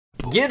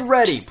Get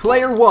ready,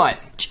 player 1.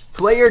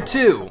 Player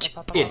 2.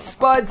 It's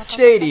Spud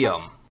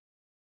Stadium.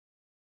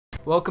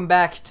 Welcome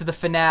back to the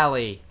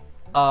finale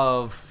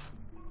of...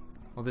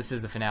 Well, this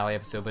is the finale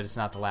episode, but it's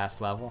not the last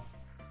level.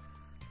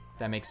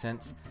 That makes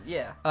sense?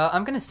 Yeah.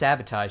 I'm gonna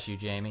sabotage you,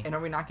 Jamie. And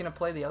are we not gonna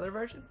play the other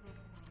version?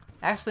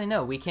 Actually,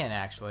 no, we can't,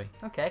 actually.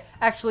 Okay.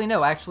 Actually,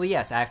 no, actually,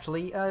 yes.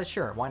 Actually,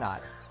 sure, why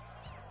not?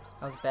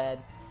 That was bad.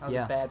 That was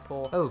a bad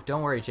pull. Oh,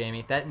 don't worry,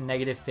 Jamie. That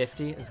negative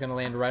 50 is gonna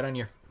land right on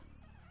your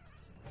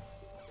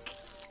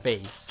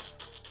face.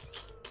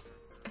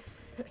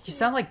 You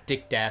sound like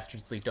Dick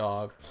Dastardly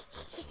Dog.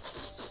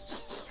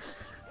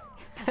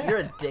 You're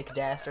a dick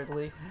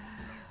dastardly.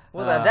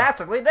 With a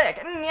dastardly dick.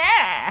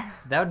 Yeah.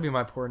 That would be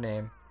my poor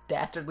name.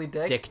 Dastardly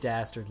dick? Dick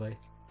Dastardly.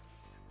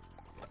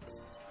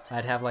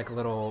 I'd have like a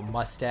little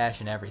mustache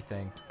and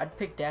everything. I'd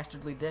pick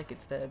dastardly dick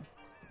instead.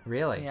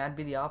 Really? Yeah, I'd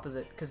be the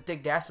opposite. Because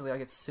Dick Dastardly, I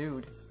get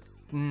sued.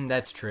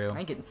 That's true. I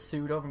ain't getting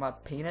sued over my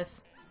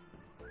penis.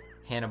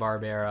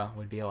 Hanna-Barbera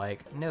would be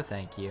like, no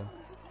thank you.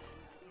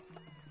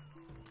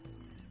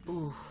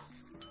 Ooh.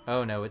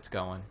 Oh no, it's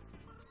going.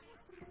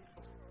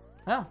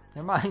 Oh,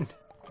 never mind.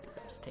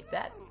 Just take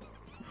that.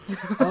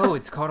 Oh,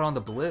 it's caught on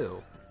the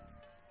blue.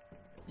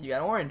 You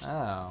got orange.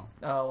 Oh.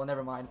 Oh, well,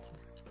 never mind.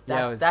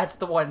 That's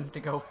the one to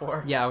go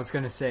for. Yeah, I was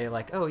gonna say,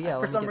 like, oh yeah,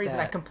 For some reason,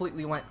 I that.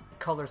 completely went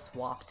color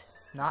swapped.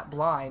 Not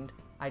blind.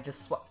 I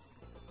just swapped.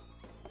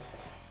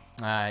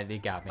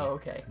 It got me. Oh,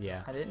 okay.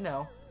 Yeah. I didn't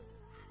know.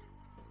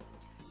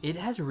 It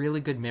has really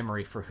good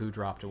memory for who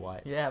dropped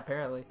what. Yeah,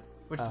 apparently.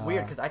 Which is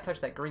weird, because I touched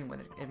that green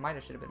one. It might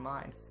have should have been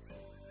mine.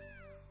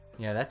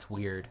 Yeah, that's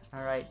weird.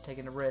 Alright,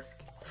 taking a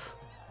risk.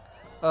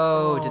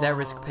 Oh, did that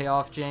risk pay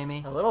off,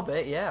 Jamie? A little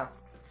bit, yeah.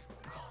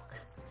 Oh,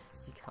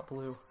 you got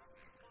blue.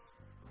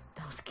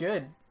 That was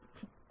good.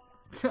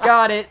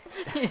 Got it!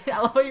 I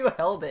love how you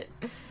held it.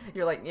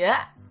 You're like,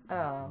 yeah.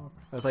 Oh.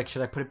 I was like,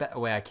 should I put it back? Oh,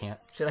 wait, I can't.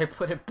 Should I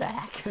put it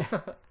back?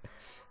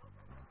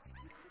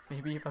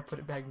 Maybe if I put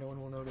it back, no one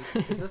will notice.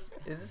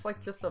 Is this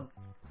like just a...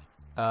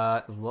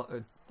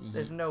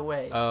 There's no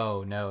way.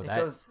 Oh, no. It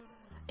goes...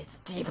 It's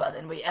deeper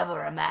than we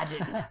ever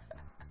imagined.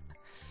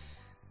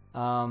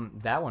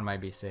 That one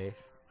might be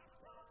safe.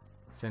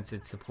 Since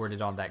it's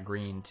supported on that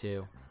green,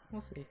 too.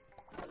 We'll see.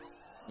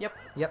 Yep.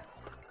 Yep.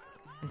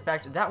 In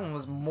fact, that one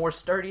was more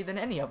sturdy than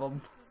any of them.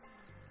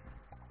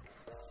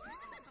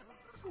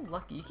 So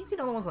lucky. You keep getting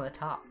all the ones on the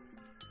top.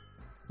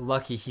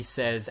 Lucky, he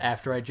says,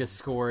 after I just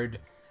scored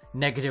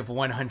negative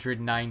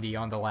 190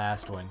 on the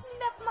last one.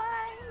 Never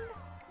mind.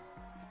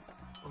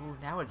 Ooh,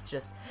 now it's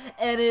just...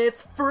 And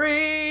it's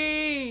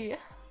free!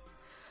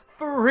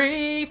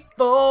 Free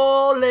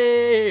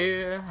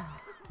falling!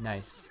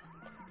 Nice.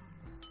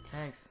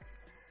 Thanks.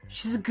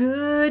 She's a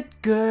good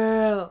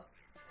girl.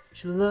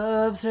 She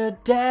loves her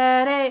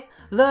daddy,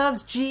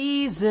 loves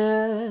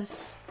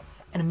Jesus,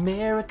 and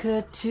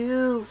America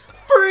too.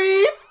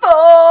 Free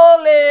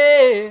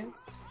falling!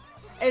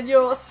 And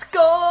your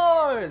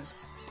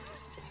scores!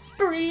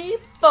 Free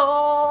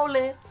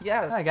falling!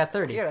 Yeah, I got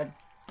 30. You got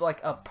like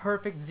a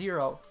perfect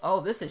 0. Oh,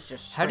 this is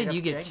just How did straight you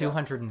up get Jenga.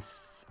 200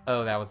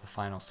 Oh, that was the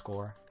final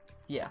score.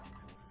 Yeah.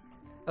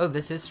 Oh,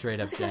 this is straight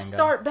up It's gonna Jenga.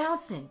 start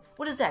bouncing.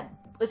 What is that?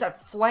 Is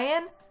that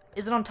flan?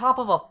 Is it on top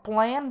of a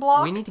flan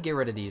block? We need to get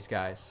rid of these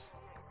guys.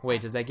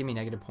 Wait, does that give me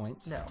negative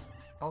points? No.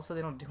 Also,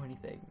 they don't do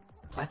anything.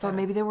 I thought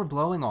maybe they were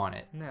blowing on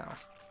it. No.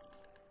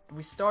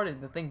 We started,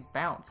 the thing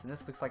bounced, and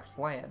this looks like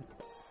flan.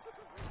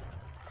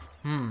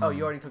 Oh,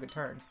 you already took a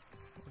turn.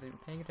 Wasn't even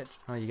paying attention.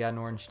 Oh, you got an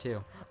orange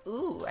too.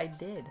 Ooh, I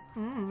did.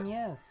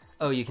 Yeah.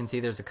 Oh, you can see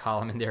there's a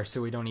column in there,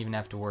 so we don't even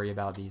have to worry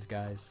about these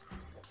guys.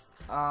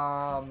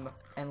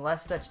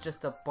 Unless that's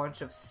just a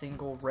bunch of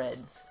single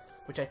reds,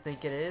 which I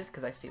think it is,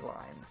 because I see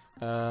lines.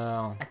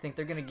 Oh. I think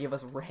they're gonna give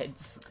us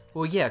reds.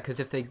 Well, yeah, because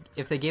if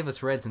they gave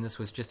us reds and this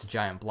was just a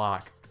giant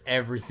block,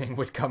 everything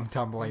would come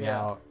tumbling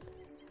out.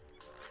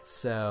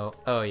 So,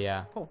 oh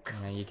yeah. Oh, God.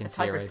 Yeah, you can That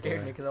see it tiger right scared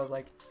there. me, because I was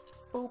like,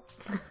 boop.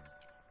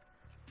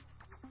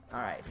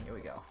 Alright, here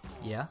we go.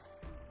 Yeah.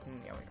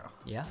 Here we go.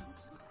 Yeah.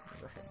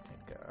 Go ahead and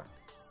take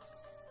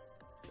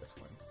this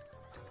one.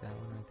 Take that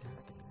one right there.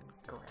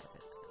 Grab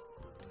it.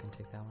 You can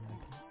take that one right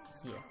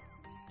there. Yeah.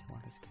 Do you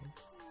want this cake?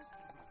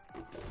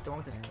 Do you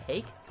want this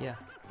cake? Yeah.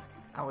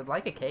 I would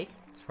like a cake.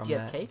 It's from Do you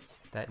have cake?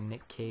 that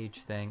Nick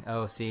Cage thing.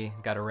 Oh, see,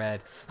 got a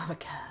red. I'm a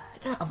cat.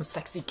 I'm a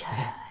sexy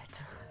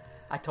cat.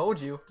 I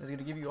told you. I was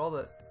gonna give you all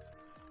the...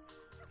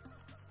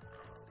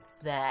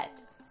 That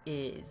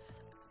is...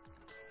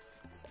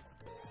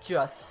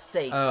 just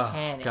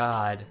satanic. Oh,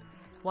 God.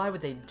 Why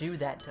would they do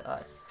that to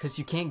us? Because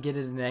you can't get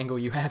it at an angle,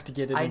 you have to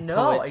get it I and know,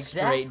 pull it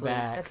exactly. straight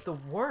back. That's the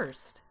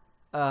worst.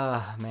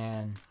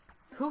 Man.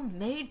 Who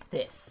made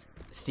this?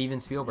 Steven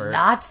Spielberg.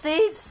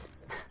 Nazis?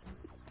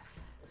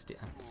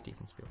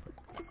 Steven Spielberg.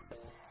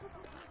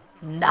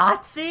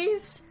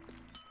 Nazis?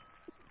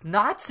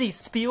 Nazi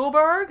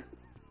Spielberg?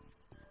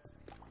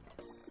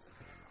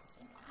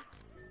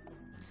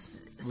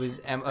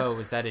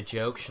 Was that a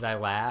joke? Should I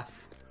laugh?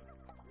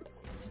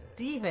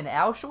 Steven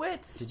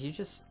Auschwitz? Did you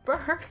just...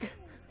 Berg?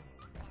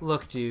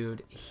 Look,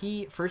 dude,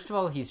 first of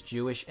all, he's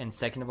Jewish, and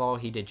second of all,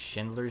 he did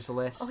Schindler's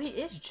List. Oh, he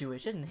is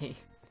Jewish, isn't he?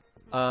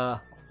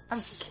 I'm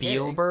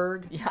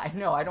Spielberg? Kidding. Yeah, I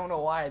know. I don't know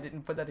why I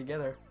didn't put that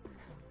together.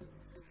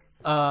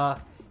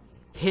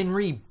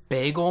 Henry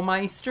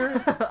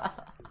Bagelmeister?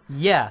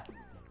 Yeah,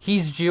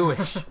 he's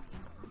Jewish. What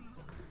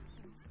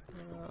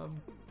are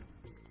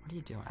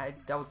you doing?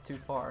 That was too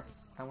far.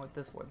 I went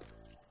this one.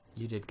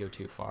 You did go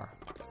too far.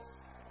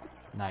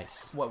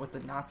 Nice. What, with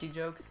the Nazi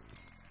jokes?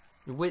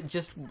 With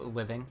just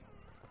living.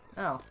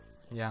 Oh.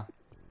 Yeah.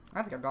 I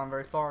don't think I've gone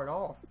very far at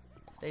all.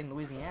 Stayed in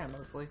Louisiana,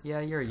 mostly. Yeah,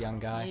 you're a young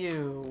guy.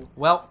 You.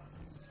 Well.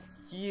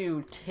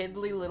 You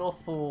tiddly little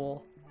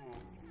fool.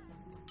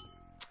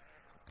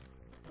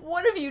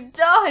 What have you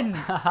done?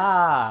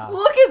 Haha.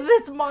 Look at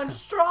this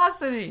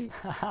monstrosity.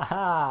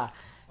 Haha.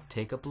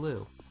 Take a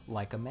blue,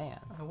 like a man.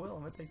 I will. I'm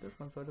gonna take this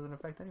one so it doesn't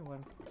affect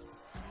anyone.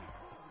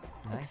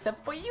 Nice.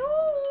 Except for you.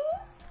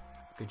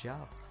 Good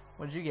job.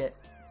 What did you get?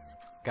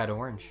 Got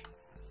orange.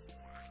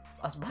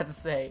 I was about to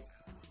say.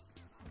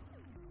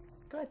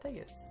 Go ahead, take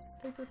it.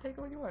 Take it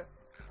when you want.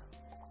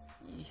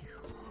 You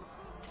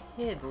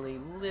tiddly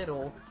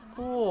little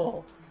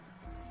fool.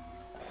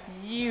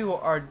 You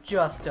are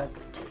just a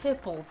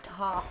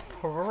tipple-top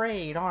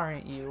parade,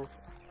 aren't you?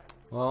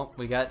 Well,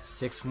 we got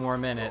 6 more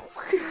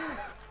minutes.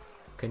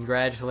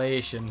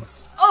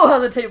 Congratulations. Oh, how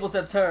the tables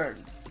have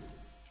turned!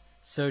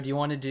 So, do you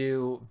want to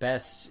do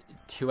best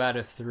 2 out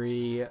of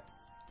 3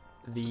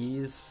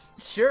 these?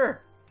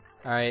 Sure.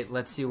 Alright,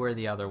 let's see where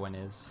the other one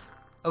is.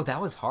 Oh,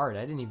 that was hard.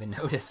 I didn't even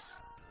notice.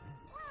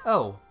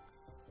 Oh.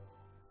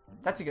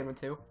 That's a good one,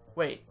 too.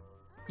 Wait.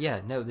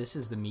 Yeah, no, this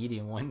is the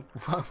medium one.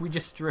 We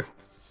just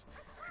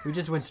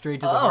went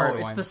straight to the hard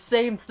one. Oh, it's the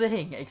same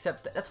thing,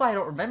 except that's why I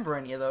don't remember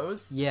any of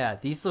those. Yeah,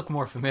 these look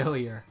more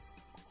familiar.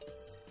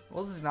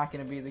 Well, this is not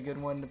going to be the good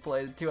one to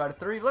play 2 out of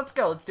 3. Let's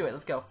go. Let's do it.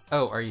 Let's go.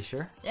 Oh, are you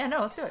sure? Yeah,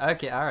 no, let's do it.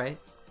 Okay, alright.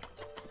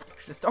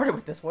 Should have started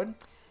with this one.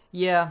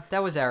 Yeah,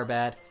 that was our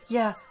bad.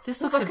 Yeah,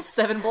 this looks like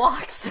 7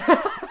 blocks.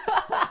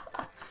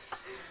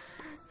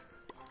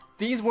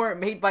 These weren't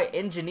made by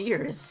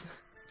engineers.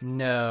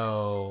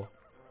 No.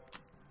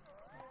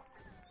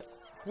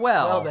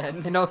 Well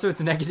then. And also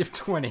it's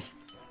 -20.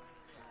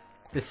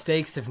 The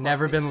stakes have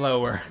never been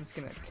lower. I'm just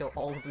gonna kill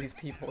all of these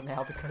people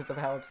now because of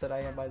how upset I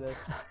am by this.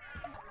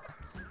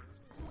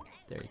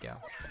 There you go.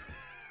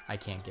 I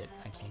can't get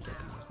anything.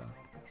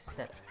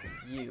 Except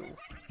for you.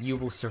 You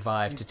will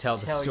survive to tell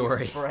the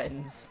story. Your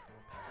friends.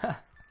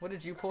 What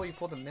did you pull? You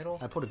pulled the middle?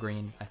 I pulled a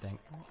green, I think.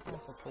 I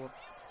also pulled...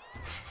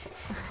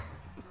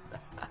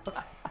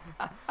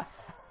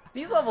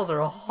 These levels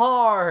are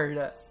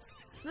hard.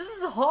 This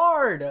is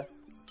hard.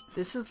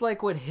 This is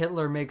like what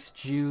Hitler makes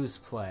Jews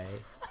play.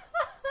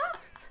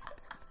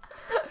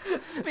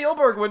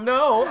 Spielberg would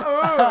know.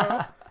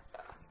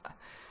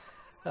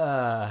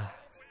 Are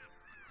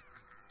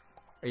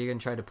you gonna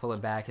try to pull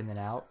it back and then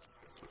out?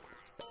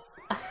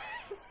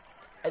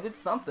 I did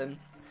something.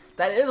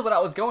 That is what I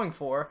was going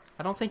for.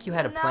 I don't think you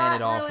had a plan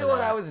at all Not for really what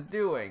that. I was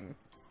doing.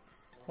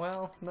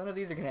 Well, none of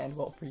these are gonna end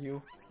well for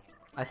you.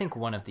 I think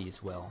one of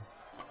these will.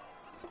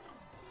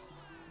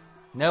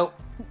 Nope.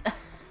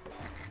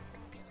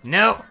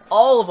 Nope.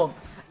 All of them.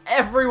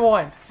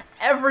 Everyone.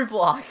 Every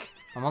block.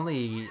 I've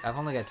only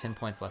got 10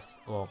 points less.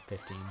 Well,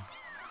 15.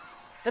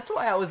 That's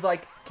why I was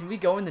like, can we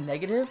go in the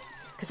negative?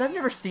 Because I've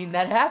never seen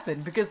that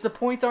happen, because the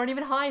points aren't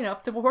even high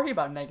enough to worry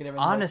about negative.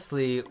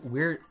 Honestly,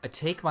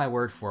 take my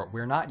word for it,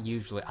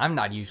 I'm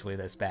not usually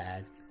this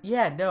bad.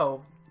 Yeah,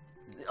 no.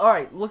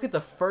 Alright, look at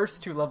the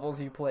first 2 levels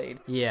you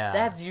played. Yeah.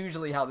 That's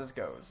usually how this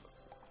goes.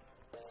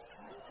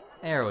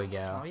 There we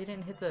go. Oh, you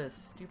didn't hit the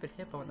stupid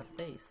hippo in the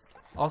face.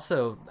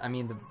 Also, I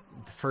mean,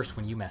 the first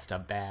one you messed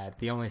up bad.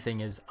 The only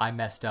thing is, I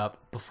messed up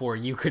before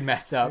you could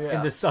mess up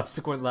in the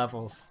subsequent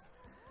levels.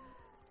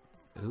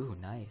 Ooh,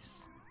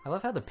 nice. I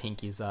love how the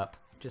pinky's up.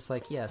 Just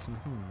like, yes,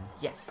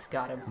 Yes,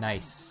 got him.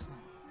 Nice.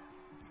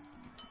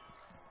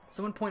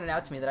 Someone pointed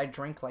out to me that I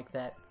drink like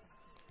that.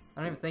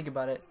 I don't even think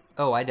about it.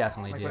 Oh, I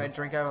definitely do. When I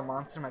drink out of a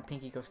monster, my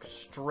pinky goes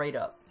straight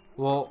up.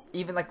 Well,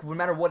 even like no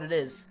matter what it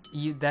is.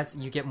 You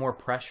get more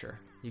pressure.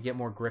 You get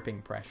more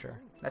gripping pressure.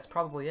 That's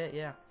probably it,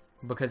 yeah.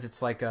 Because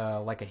it's like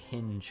a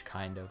hinge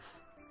kind of.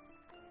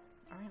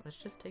 All right, let's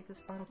just take this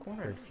final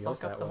corner. It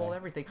feels fuck up that the way. whole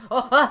everything.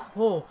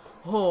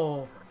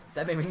 Oh,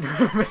 that made me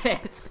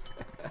nervous.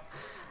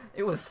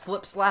 It was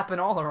slip slapping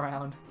all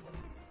around.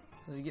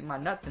 I was getting my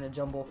nuts in a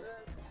jumble.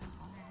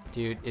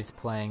 Dude, it's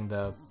playing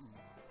the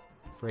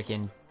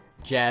freaking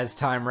jazz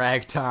time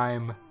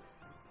ragtime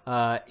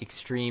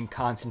extreme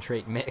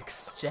concentrate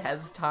mix.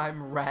 Jazz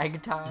time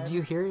ragtime. Do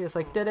you hear it? It's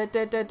like da da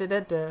da da da da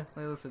da.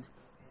 Wait, listen.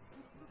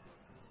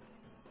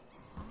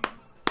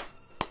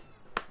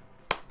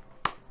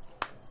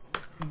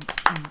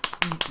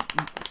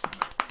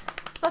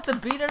 It's not the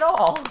beat at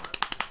all.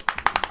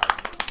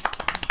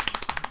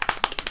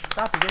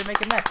 Stop, you're gonna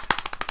make a mess.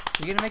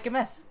 You're gonna make a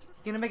mess.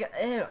 You're gonna make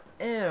a... Ew,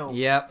 ew.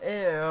 Yep.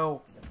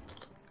 Ew.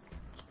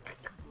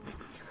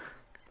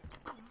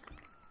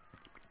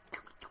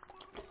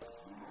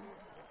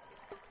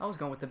 I was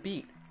going with the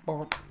beat.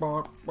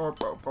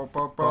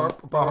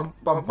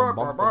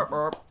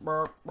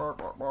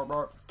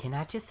 Can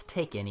I just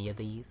take any of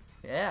these?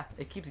 Yeah,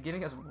 it keeps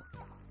giving us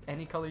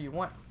any color you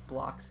want.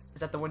 Blox.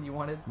 Is that the one you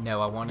wanted?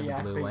 No, I wanted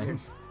the blue one.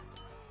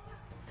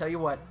 Tell you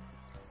what,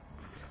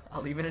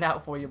 I'll even it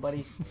out for you,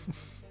 buddy.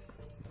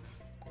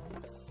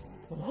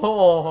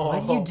 Whoa! Why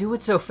do you do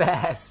it so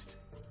fast?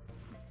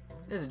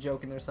 There's a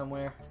joke in there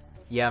somewhere.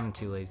 Yeah, I'm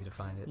too lazy to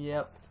find it.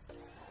 Yep.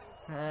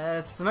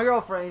 So my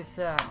girlfriend,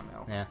 I don't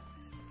know. Yeah.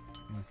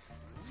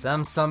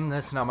 Some,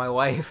 that's not my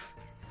wife.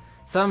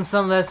 Some,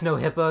 that's no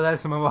hippo,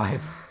 that's my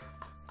wife.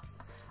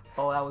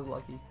 Oh, that was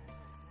lucky.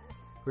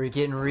 We're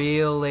getting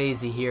real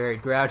lazy here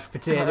at Grouch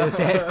Potatoes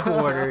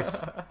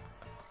headquarters.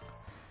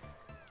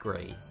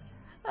 Great.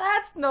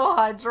 That's no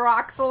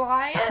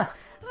hydroxylion.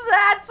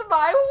 That's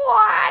my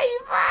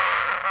wife.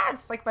 Ah!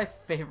 It's like my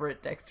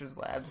favorite Dexter's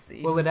Lab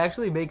scene. Well, it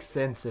actually makes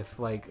sense if,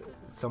 like,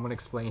 someone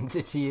explains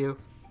it to you.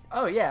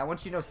 Oh yeah,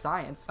 once you know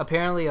science.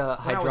 Apparently, a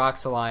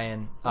hydroxyl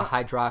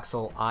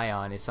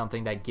ion is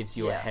something that gives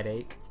you a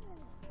headache.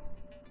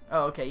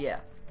 Oh, okay, yeah.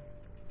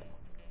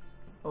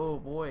 Oh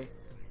boy.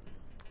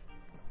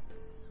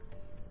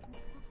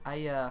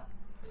 When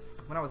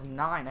I was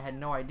 9, I had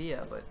no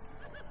idea, but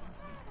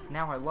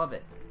now I love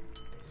it.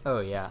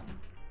 Oh yeah.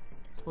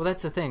 Well,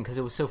 that's the thing, because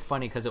it was so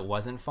funny because it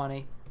wasn't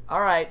funny.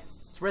 Alright,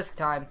 it's risk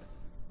time.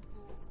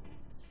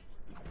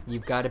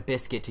 You've got a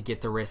biscuit to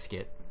get the risk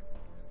it.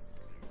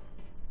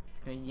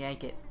 Gonna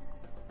yank it.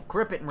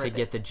 Grip it and rip it. To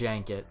get the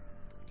jank it.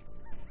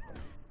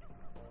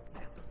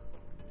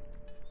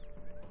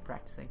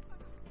 Practicing.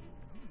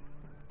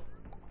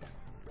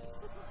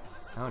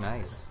 Oh,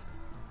 nice.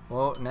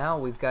 Well, now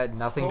we've got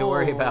nothing to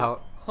worry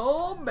about.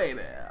 Oh,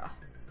 baby.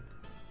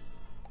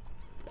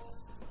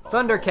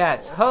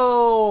 Thundercats,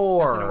 ho!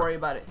 Nothing to worry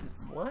about it.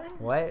 What?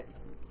 What?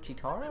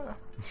 Chitara?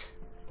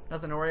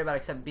 Nothing to worry about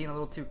except being a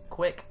little too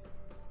quick.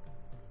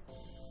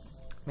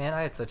 Man,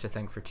 I had such a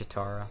thing for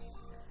Chitara.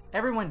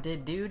 Everyone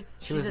did, dude.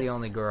 She was the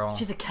only girl.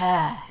 She's a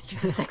cat.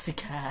 She's a sexy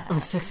cat. I'm a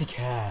sexy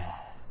cat.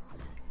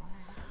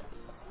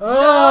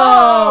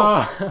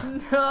 Oh!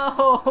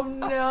 No!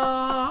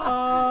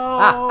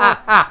 No!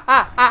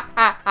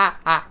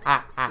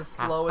 The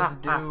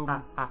slowest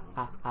doom.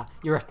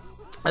 You're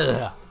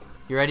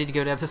ready to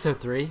go to episode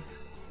 3?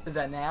 Is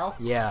that now?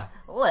 Yeah.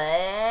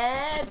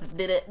 Let's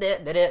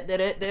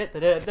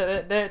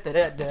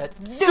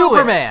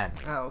Superman!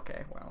 Oh,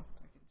 okay. Well.